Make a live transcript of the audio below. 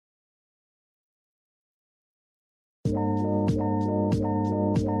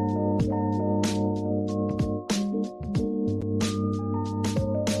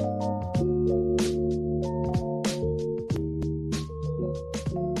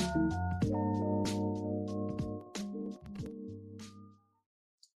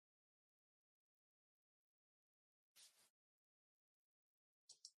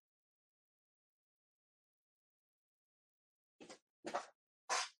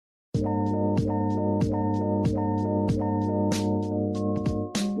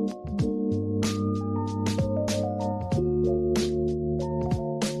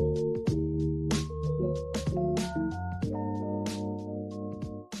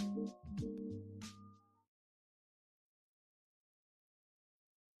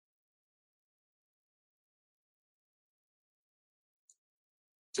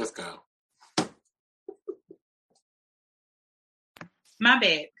Just go. My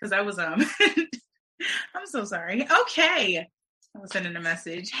bad, because I was I'm so sorry. Okay. I was sending a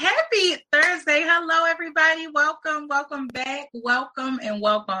message. Happy Thursday. Hello, everybody. Welcome back. Welcome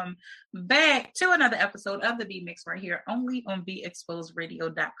back to another episode of the B Mix right here, only on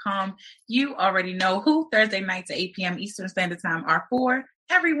BExposedRadio.com. You already know who Thursday nights at 8 p.m. Eastern Standard Time are for.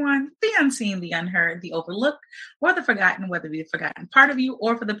 Everyone, the unseen, the unheard, the overlooked, or the forgotten, whether it be the forgotten part of you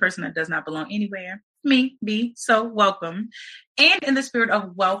or for the person that does not belong anywhere. Me, B. So welcome. And in the spirit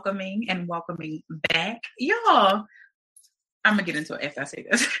of welcoming back, y'all, I'm going to get into it after I say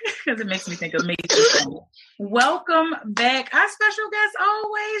this because it makes me think of me. Welcome back. Our special guest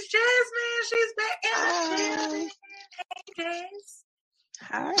always, Jasmine. She's back in the chat. Hey, Jazz.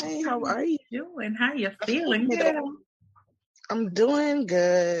 Hi, how are you doing? How you feeling? I'm doing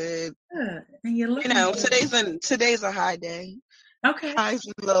good. Good. And you're looking good. Today's a high day. Okay. Highs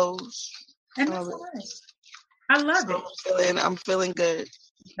and lows. And that's all right. I love it. I'm feeling good.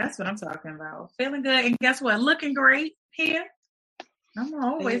 That's what I'm talking about. Feeling good. And guess what? Looking great here. I'm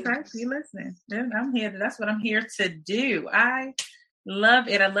always actually listening. I'm here. That's what I'm here to do. I love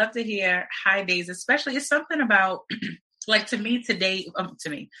it. I love to hear high days, especially it's something about like for me, today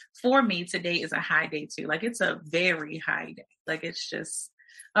is a high day too. Like it's a very high day. Like it's just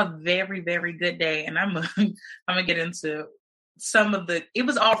a very, very good day. And I'm gonna get into some of it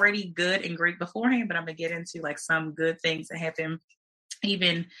was already good and great beforehand, but I'm gonna get into like some good things that happen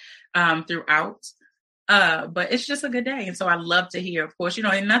even throughout. But it's just a good day. And so I love to hear, of course,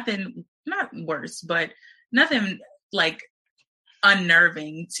 and nothing, not worse, but nothing like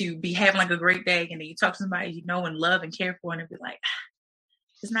unnerving to be having like a great day. And then you talk to somebody you know and love and care for, and be like,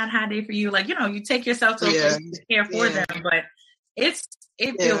 it's not a high day for you. Like, you take yourself to a place to care for them, but it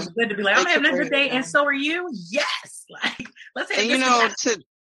feels good to be like, I'm having a good day. And so are you. Yes. Like, let's have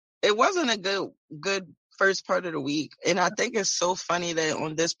it wasn't a good first part of the week, and I think it's so funny that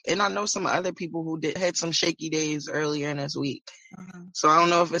on this, and I know some other people who had some shaky days earlier in this week. So I don't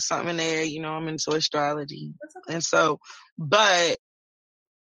know if it's something there. I'm into astrology, and so, but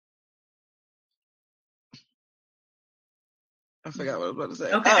I forgot what I was about to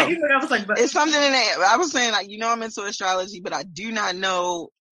say. Okay, I was like, it's something in there. I was saying, like, I'm into astrology, but I do not know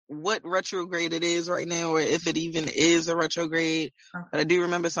what retrograde it is right now, or if it even is a retrograde. Okay. But I do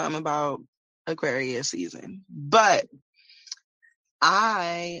remember something about Aquarius season. But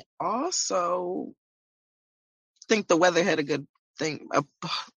I also think the weather had a good thing,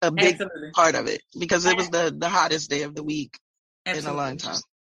 a big part of it, because it was the hottest day of the week in a long time.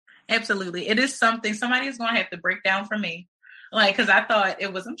 Absolutely. It is something somebody is going to have to break down for me. Like, because I thought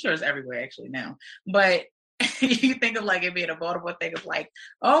it was, I'm sure it's everywhere actually now, but you think of like it being a Baltimore thing of like,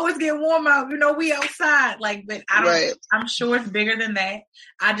 oh, it's getting warm out, we outside. Like, but I don't, I'm sure it's bigger than that.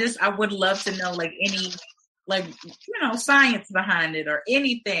 I would love to know like any, like, science behind it or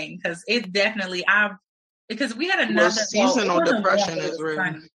anything. Cause it definitely, because we had another seasonal depression is real.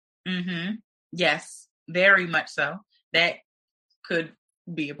 Mm-hmm. Yes, very much so. That could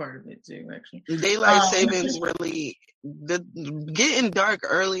be a part of it too, actually. Daylight savings really, getting dark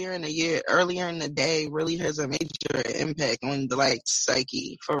earlier in the day really has a major impact on the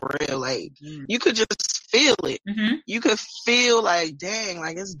psyche, for real. Like you could just feel it. Mm-hmm. You could feel like, dang,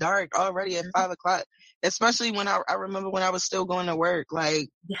 like it's dark already at 5 o'clock. Especially when I remember when I was still going to work. Like,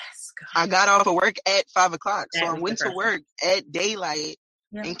 yes, God. I got off of work at 5 o'clock, so I went to work at daylight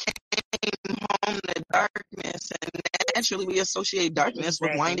and came home to darkness, and naturally we associate darkness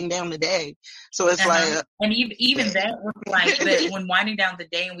with winding down the day. So it's like, and even that was like that when winding down the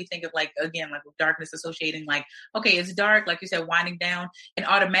day, and we think of like, again, like with darkness associating like, okay, it's dark, like you said, winding down, and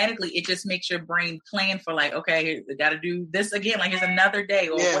automatically it just makes your brain plan for like, okay, I got to do this again, like here's another day,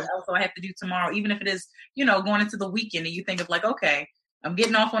 or what else do I have to do tomorrow, even if it is, going into the weekend, and you think of like, okay, I'm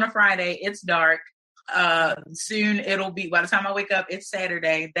getting off on a Friday, it's dark, soon it'll be, by the time I wake up, it's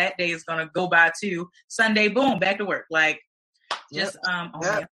Saturday. That day is gonna go by too. Sunday, boom, back to work. Like just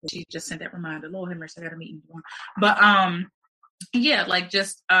man, she just sent that reminder. Lord have mercy, I got a meeting tomorrow. But yeah, like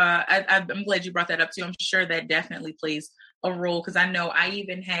just I'm glad you brought that up too. I'm sure that definitely plays a role, because I know I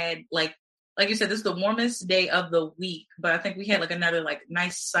even had like you said, this is the warmest day of the week, but I think we had like another like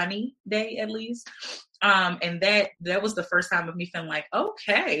nice sunny day at least. And that was the first time of me feeling like,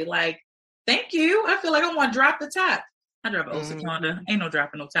 okay, like, thank you. I feel like I want to drop the top. I drive an 06 Honda. Ain't no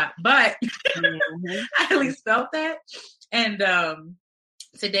dropping no top, but I at least felt that. And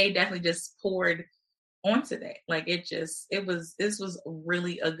today definitely just poured onto that. Like this was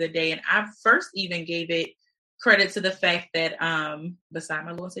really a good day. And I first even gave it credit to the fact that beside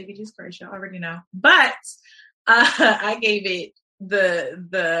my Lord Savior Jesus Christ, y'all already know, but I gave it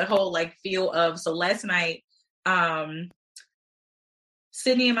the whole like feel of, so last night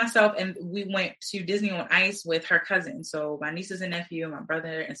Sydney and myself, and we went to Disney on Ice with her cousin, so my nieces and nephew and my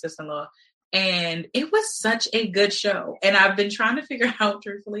brother and sister-in-law, and it was such a good show. And I've been trying to figure out,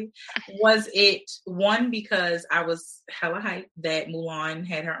 truthfully, was it one because I was hella hyped that Mulan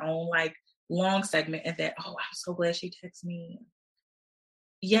had her own like long segment, and that, I'm so glad she texted me.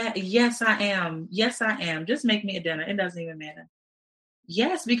 Yes I am. Just make me a dinner. It doesn't even matter.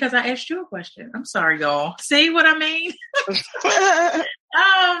 Yes, because I asked you a question. I'm sorry, y'all. See what I mean?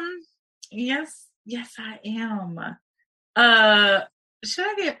 Yes I am. Should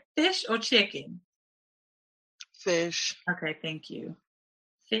I get fish or chicken? Fish. Okay, thank you.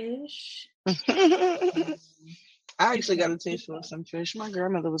 Fish. I actually got a taste for some fish. My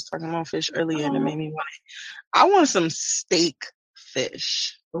grandmother was talking about fish earlier and it made me want it. I want some steak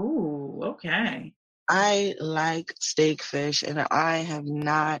fish. Ooh, okay. I like steak fish, and I have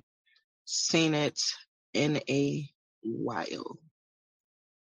not seen it in a while.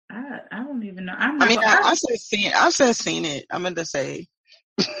 I don't even know. I said seen it. I meant to say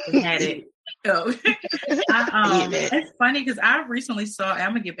had it. Oh. It's funny because I recently saw. I'm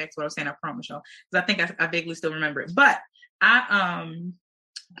gonna get back to what I was saying. I promise y'all, because I think I vaguely still remember it. But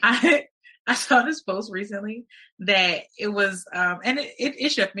I saw this post recently that it was, and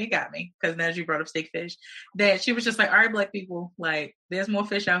it shook me, it got me, because as you brought up steak fish, that she was just like, all right, Black people, like, there's more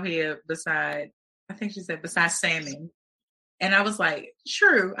fish out here besides salmon. And I was like,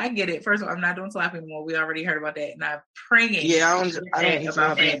 true, I get it. First of all, I'm not doing tilapia anymore. We already heard about that, and I'm praying I don't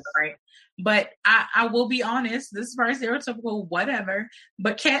about that, right? But I will be honest, this is very stereotypical, whatever,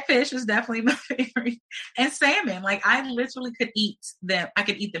 but catfish is definitely my favorite. And salmon, like, I literally could eat them. I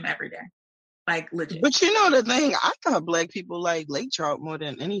could eat them every day. Like, legit. But you know the thing, I thought Black people like lake trout more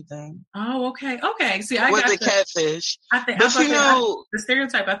than anything. Oh, okay. See, with the catfish. The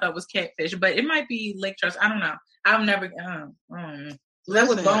stereotype I thought was catfish, but it might be lake trout. I don't know. I've never.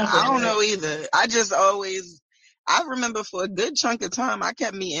 Listen, I don't know either. I remember for a good chunk of time, I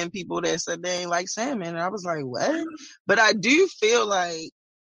kept meeting people that said they ain't like salmon, and I was like, what? But I do feel like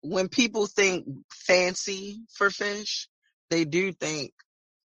when people think fancy for fish, they do think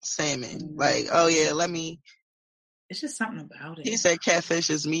salmon. Like, oh yeah, it's just something about it. He said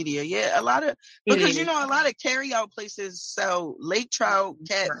catfish is media. Yeah, a lot of carry out places sell lake trout,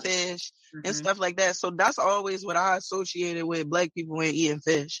 catfish, and stuff like that. So that's always what I associated with Black people ain't eating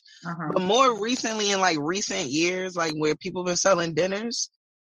fish. But more recently, in like recent years, like where people been selling dinners,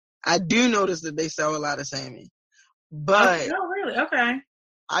 I do notice that they sell a lot of salmon. But oh, really? Okay.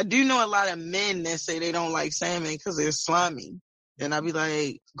 I do know a lot of men that say they don't like salmon because they're slimy. And I'd be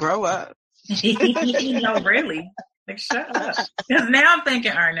like, grow up. No, really? Like, shut up. Because now I'm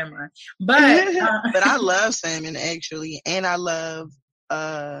thinking, all right, never mind. But but I love salmon, actually. And I love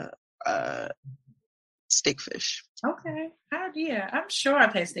steak fish. Okay. Yeah, I'm sure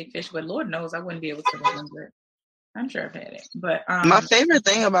I've had steak fish, but Lord knows I wouldn't be able to remember it. I'm sure I've had it. But my favorite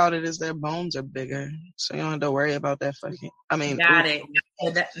thing about it is their bones are bigger. So you don't have to worry about that fucking. Got it.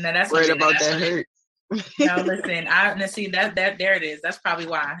 Now that's worried about that hurt. No, listen, see that there it is. That's probably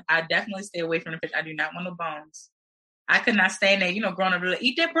why I definitely stay away from the fish. I do not want no bones. I could not stand there, growing up,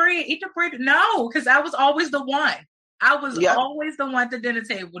 eat that bread. No, because I was always the one. Always the one at the dinner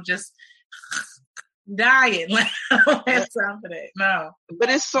table, just dying. Like, I don't have time for that. No. But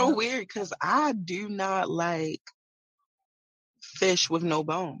it's so weird because I do not like fish with no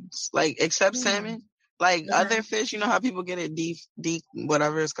bones, like except salmon. Like other fish, you know how people get it deep,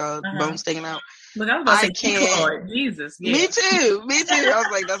 whatever it's called, bones taken out. Look, I can't. Jesus. Yeah. Me too. I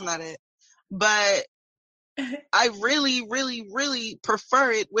was like, that's not it. But I really, really, really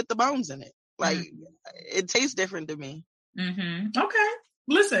prefer it with the bones in it. Like, it tastes different to me. Okay.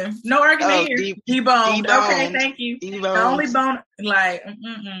 Listen, no argument here. Deboned. Okay, thank you. Deboned. The only bone, like,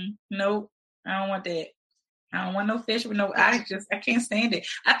 nope. I don't want that. I don't want no fish with no. I can't stand it.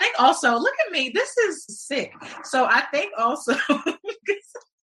 I think also, look at me. This is sick. So I think also,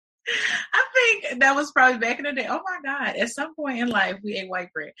 I think that was probably back in the day. Oh my God. At some point in life, we ate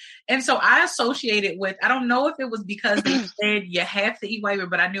white bread. And so I associated with, I don't know if it was because they said you have to eat white bread,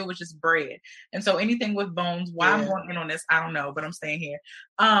 but I knew it was just bread. And so anything with bones, why I'm going in on this, I don't know, but I'm staying here.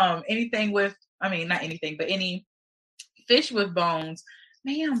 Anything with, not anything, but any fish with bones,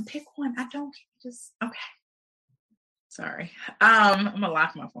 ma'am, pick one. I don't just, okay. Sorry. I'm going to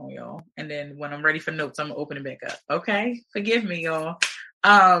lock my phone, y'all. And then when I'm ready for notes, I'm going to open it back up. Okay. Forgive me, y'all.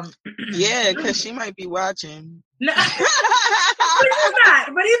 Yeah, because she might be watching. No, she's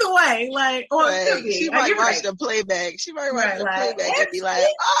not. But either way, like, or she might watch the playback. She might watch the playback and be like,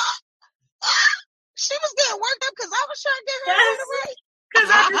 she was getting worked up because I was trying to get her right. Because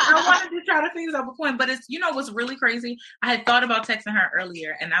I wanted to try to figure out a point. But it's, what's really crazy? I had thought about texting her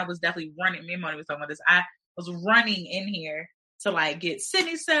earlier, and I was definitely running. Me and Moni was talking about this. I was running in here to like get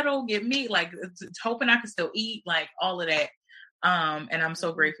Sydney settled, get me, like hoping I could still eat, like all of that. And I'm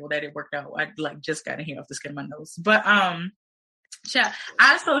so grateful that it worked out. I like just got in here off the skin of my nose. But I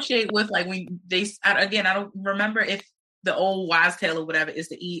associate with like when I don't remember if the old wise tale or whatever is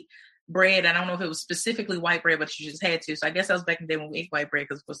to eat bread. I don't know if it was specifically white bread, but you just had to. So I guess that was back in the day when we ate white bread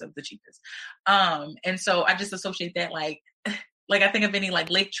because of course it was the cheapest. And so I just associate that like I think of any like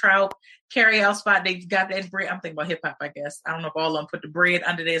lake trout carry out spot, they got that bread. I'm thinking about hip hop, I guess. I don't know if all of them put the bread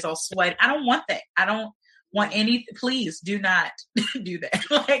under there, it's all sweat. I don't want that. I don't want any, please do not do that.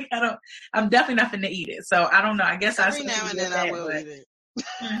 Like I'm definitely not finna eat it. So I don't know. I guess every now and then I will eat it.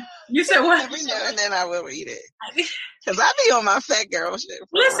 You said what? Every now and then I will eat it. Cause I be on my fat girl shit.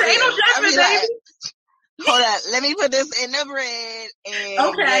 Listen, ain't no judgment, baby. Hold on, let me put this in the bread. And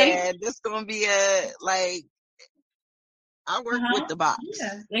okay. This gonna be I work with the box.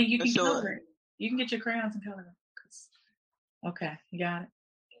 Yeah, and you can color it. You can get your crayons and color it. Okay, you got it.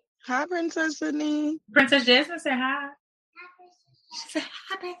 Hi, Princess Sydney. Princess Jasmine said hi. She said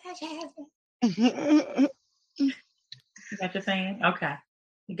hi, Princess Jasmine. You got your thing? Okay.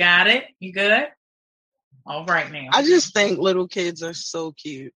 You got it? You good? All right now. I just think little kids are so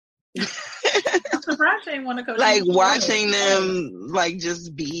cute. I'm surprised you ain't want to go. Like watching them like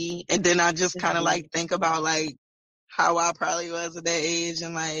just be, and then I just kind of like think about like how I probably was at that age,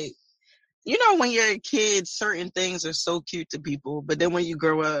 and like, when you're a kid, certain things are so cute to people, but then when you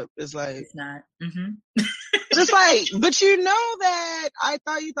grow up, it's like it's not. Mm-hmm. Just like, but that I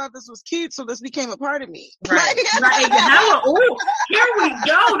thought you thought this was cute, so this became a part of me. Right. Right. Here we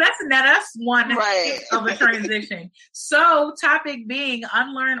go. That's one of a transition. So, topic being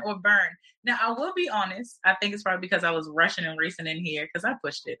unlearn or burn. Now, I will be honest. I think it's probably because I was rushing and racing in here because I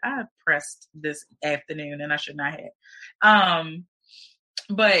pushed it. I pressed this afternoon, and I should not have.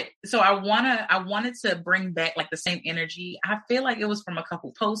 But so I wanted to bring back like the same energy. I feel like it was from a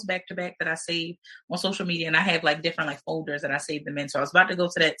couple posts back to back that I saved on social media, and I have like different like folders that I saved them in. So I was about to go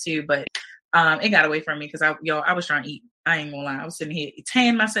to that too, but it got away from me because I was trying to eat. I ain't gonna lie, I was sitting here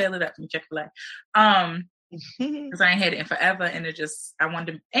tearing my salad up from Chick-fil-A. Because I ain't had it in forever, and I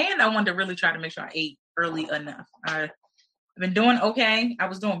wanted to really try to make sure I ate early enough. I've been doing okay. I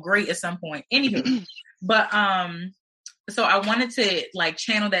was doing great at some point. Anywho, but so I wanted to like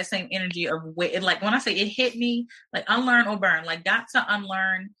channel that same energy of like when I say it hit me, like unlearn or burn, like got to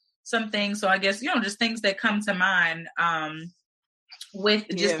unlearn some things. So I guess, just things that come to mind with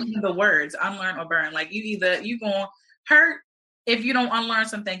just the words unlearn or burn. Like you gonna hurt if you don't unlearn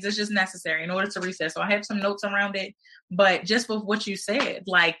some things. It's just necessary in order to reset. So I have some notes around it, but just with what you said,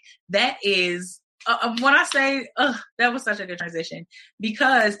 like that is when I say, that was such a good transition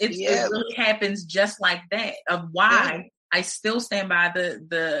because it really happens just like that of why I still stand by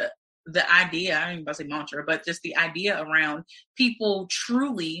the idea. I don't even about to say mantra, but just the idea around people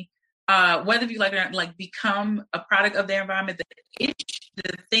truly, whether you like it or not, like become a product of their environment.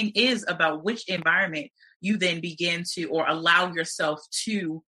 The thing is about which environment you then begin to or allow yourself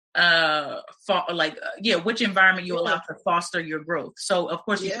to which environment you allow to foster your growth. So of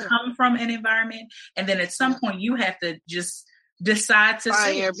course you come from an environment, and then at some point you have to just decide to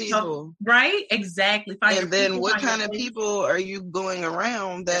find your people. Right? Exactly. And then what kind of people are you going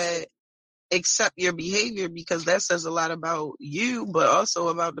around that accept your behavior, because that says a lot about you, but also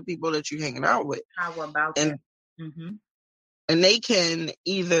about the people that you're hanging out with. How about that? Mm-hmm. And they can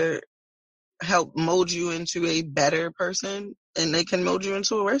either help mold you into a better person, and they can mold you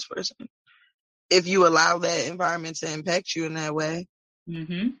into a worse person if you allow that environment to impact you in that way.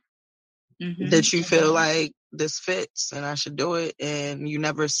 Mm-hmm. Mm-hmm. That you feel like this fits and I should do it, and you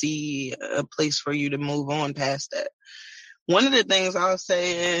never see a place for you to move on past that. One of the things I'll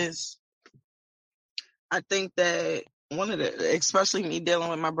say is I think that especially me dealing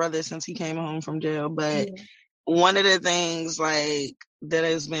with my brother since he came home from jail, but one of the things like that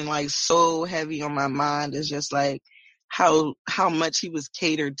has been like so heavy on my mind is just like how much he was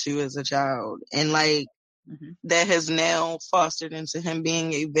catered to as a child, and like that has now fostered into him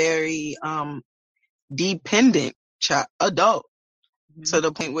being a very dependent adult, to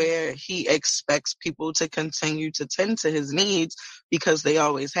the point where he expects people to continue to tend to his needs because they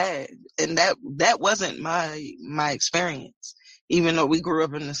always had. And that wasn't my experience, even though we grew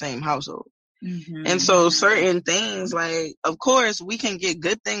up in the same household. And so certain things, like, of course, we can get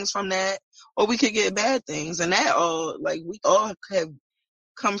good things from that, or we could get bad things. And that all, like, we all have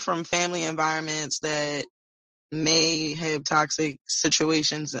come from family environments that may have toxic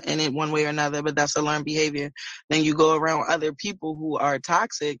situations in it one way or another, but that's a learned behavior. Then you go around other people who are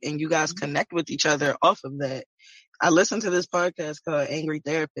toxic and you guys connect with each other off of that. I listened to this podcast called Angry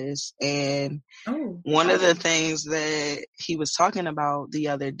Therapist, and one of the things that he was talking about the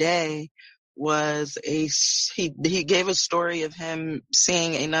other day was he gave a story of him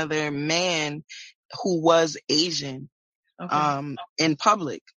seeing another man who was Asian in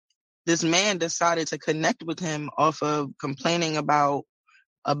public. This man decided to connect with him off of complaining about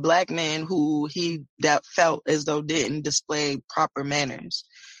a black man who that felt as though didn't display proper manners.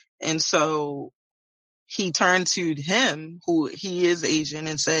 And so he turned to him, who he is Asian,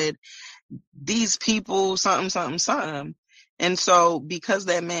 and said, these people, something, something, something. And so because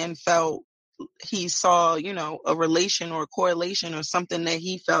that man felt he saw, a relation or a correlation or something that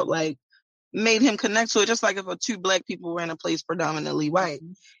he felt like made him connect to it, just like if two black people were in a place predominantly white.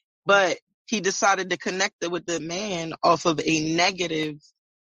 But he decided to connect it with the man off of a negative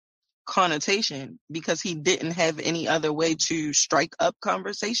connotation because he didn't have any other way to strike up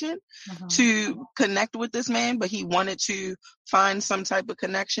conversation to connect with this man, but he wanted to find some type of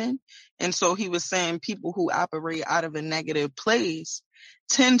connection. And so he was saying people who operate out of a negative place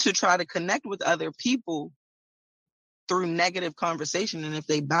tend to try to connect with other people through negative conversation. And if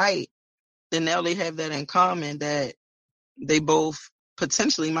they bite, then now they have that in common, that they both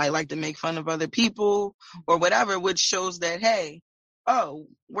potentially might like to make fun of other people or whatever, which shows that, hey,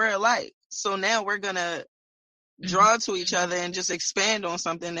 we're alike. So now we're going to draw to each other and just expand on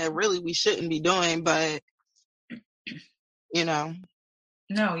something that really we shouldn't be doing. But, No,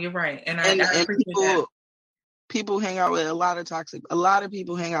 you're right. And I appreciate that. People hang out with a lot of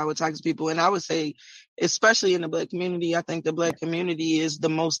people hang out with toxic people. And I would say, especially in the Black community, I think the Black community is the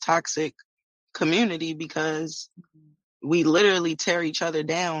most toxic community because we literally tear each other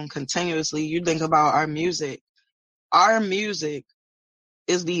down continuously. You think about our music. Our music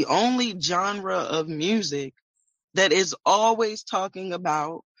is the only genre of music that is always talking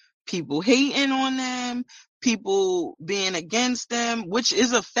about people hating on them, people being against them, which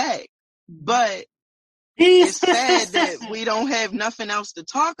is a fact. But it's sad that we don't have nothing else to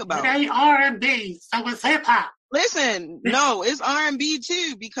talk about. It ain't R&B, so it's hip hop. Listen, no, it's R&B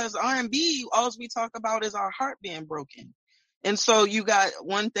too, because R&B, all we talk about is our heart being broken. And so you got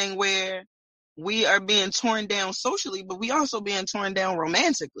one thing where we are being torn down socially, but we also being torn down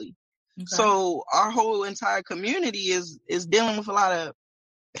romantically. Okay. So our whole entire community is dealing with a lot of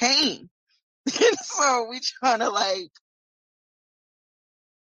pain. So we trying to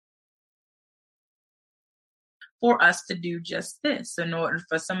for us to do just this in order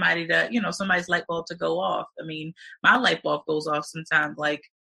for somebody to, somebody's light bulb to go off. I mean, my light bulb goes off sometimes,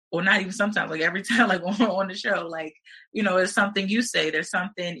 or not even sometimes, every time, on the show, there's something you say, there's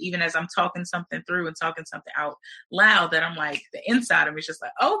something, even as I'm talking something through and talking something out loud, that I'm the inside of me is just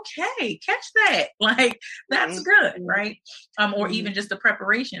okay, catch that. That's good. Right. Or even just the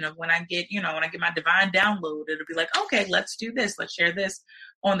preparation of when I get my divine download, it'll be okay, let's do this. Let's share this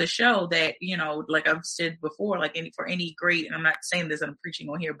on the show that, I've said before, for any great, and I'm not saying this, I'm preaching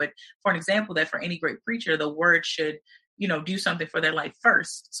on here, but for an example, that for any great preacher, the word should, do something for their life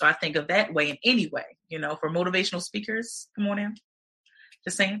first. So I think of that way in any way, for motivational speakers, come on in,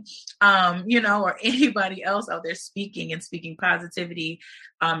 just saying, or anybody else out there speaking positivity,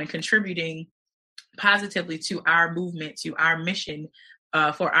 and contributing positively to our movement, to our mission,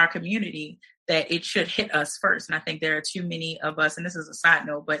 for our community, that it should hit us first. And I think there are too many of us, and this is a side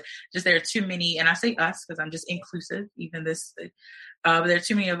note, but just there are too many, and I say us because I'm just inclusive, even this, but there are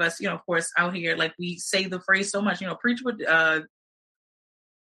too many of us, of course, out here, we say the phrase so much, preach with, am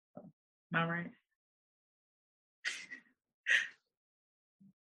I right?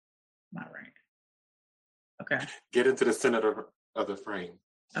 Am I right? Okay. Get into the center of the frame.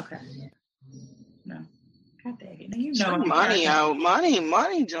 Okay. No. God dang it. Money out.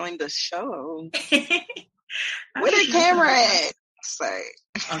 Money joined the show. Where the camera at? Say.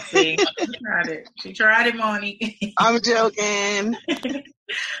 Oh, see, she tried it, Moni. I'm joking.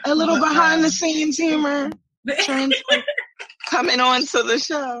 A little behind the scenes humor. Coming on to the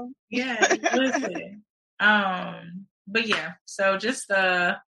show. Yeah, listen. But yeah, so just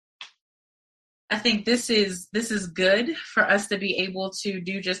I think this is good for us to be able to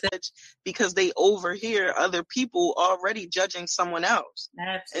do just that, because they overhear other people already judging someone else.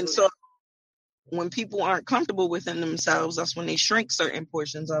 Absolutely. And so when people aren't comfortable within themselves, that's when they shrink certain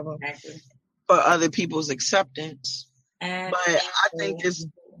portions of them for other people's acceptance. But I think it's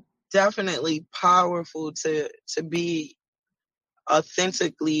definitely powerful to be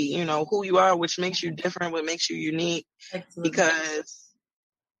authentically, who you are, which makes you different, what makes you unique. Because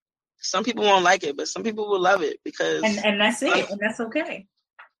some people won't like it, but some people will love it because and that's it, and that's okay.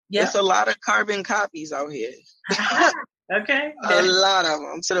 Yeah, there's a lot of carbon copies out here. Okay, a lot of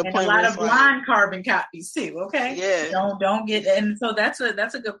them to the point. A lot of blind carbon copies too. Okay, yeah. Don't get, and so that's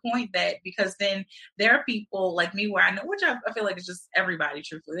a good point. That because then there are people like me where I know, which I feel like it's just everybody.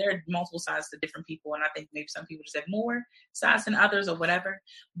 Truthfully, there are multiple sides to different people, and I think maybe some people just have more sides than others or whatever.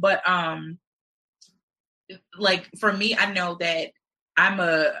 But like for me, I know that I'm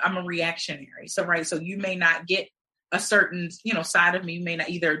a reactionary. So right, so you may not get a certain, side of me. You may not,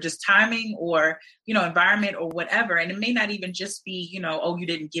 either just timing or, environment or whatever. And it may not even just be, oh, you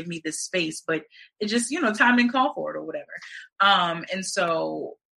didn't give me this space, but it just, time didn't call for it or whatever. And so